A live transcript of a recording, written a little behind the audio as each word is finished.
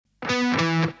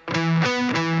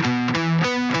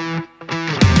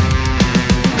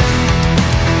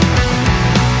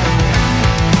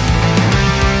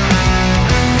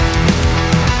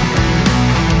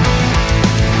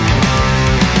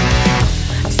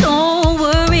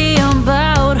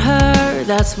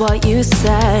was what you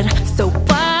said. So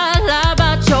why lie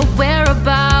about your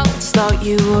whereabouts? Thought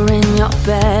you were in your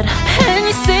bed. And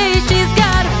you say she's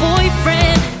got a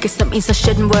boyfriend. Guess that means I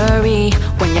shouldn't worry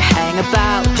when you hang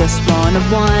about just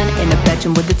one-on-one in a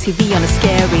bedroom with the TV on a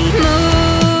scary movie.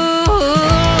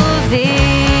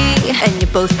 And you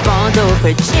both bond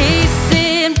over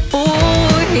chasing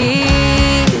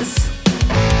 40s.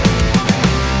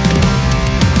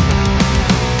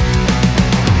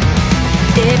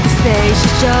 If you say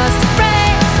she's just a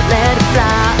friend, so let it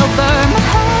fly over my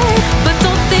head. But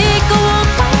don't think I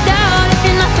won't find out if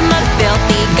you're nothing but a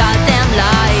filthy goddamn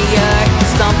liar.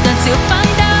 There's something to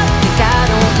find out, think I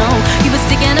don't know you were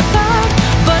sticking about.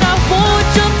 But I won't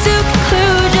jump to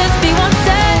conclusions, be one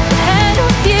step ahead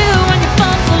of you on your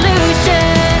fun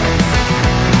solutions.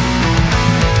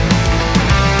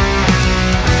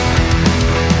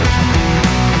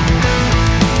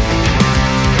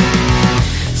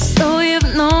 So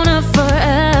you've known her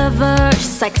forever,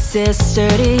 she's like a sister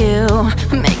to you.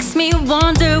 Makes me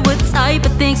wonder what type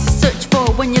of things you search for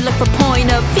when you look for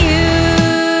point of views.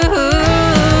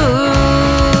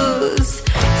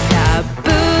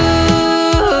 Taboo.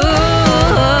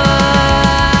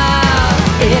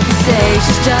 If you say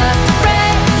she's just a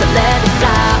friend, so let it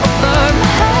fly over my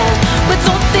head. But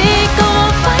don't think I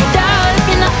won't find out if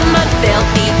you're nothing but a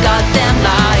filthy goddamn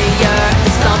liar.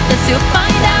 There's something to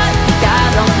find out, think I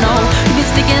don't know you've been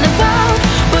sticking about.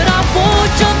 But I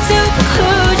won't jump to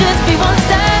conclusions, be one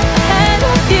step ahead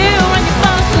of you on your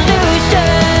fun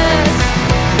solutions.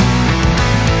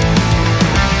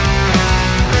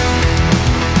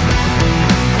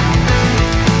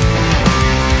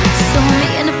 So me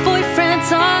and a boyfriend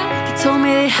talk, he told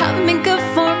me they haven't been good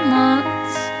for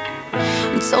months,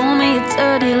 and told me a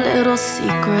dirty little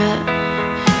secret.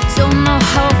 Don't know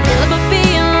how I feel about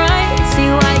being right, see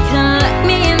why you can let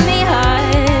me in the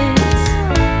eyes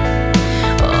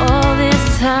all this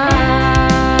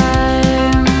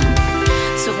time.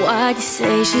 So why'd you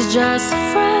say she's just a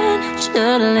friend?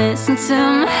 Should've listened to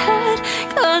my head,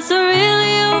 cause I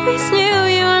really always knew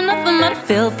you were nothing but a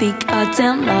filthy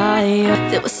goddamn liar.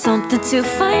 There was something to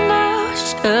find out,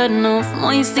 should've known from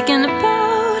all you sticking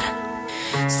about.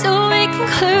 So in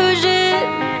conclusion,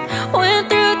 went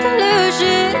through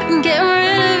delusion, get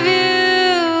rid of you,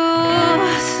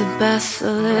 it's the best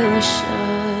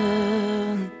solution.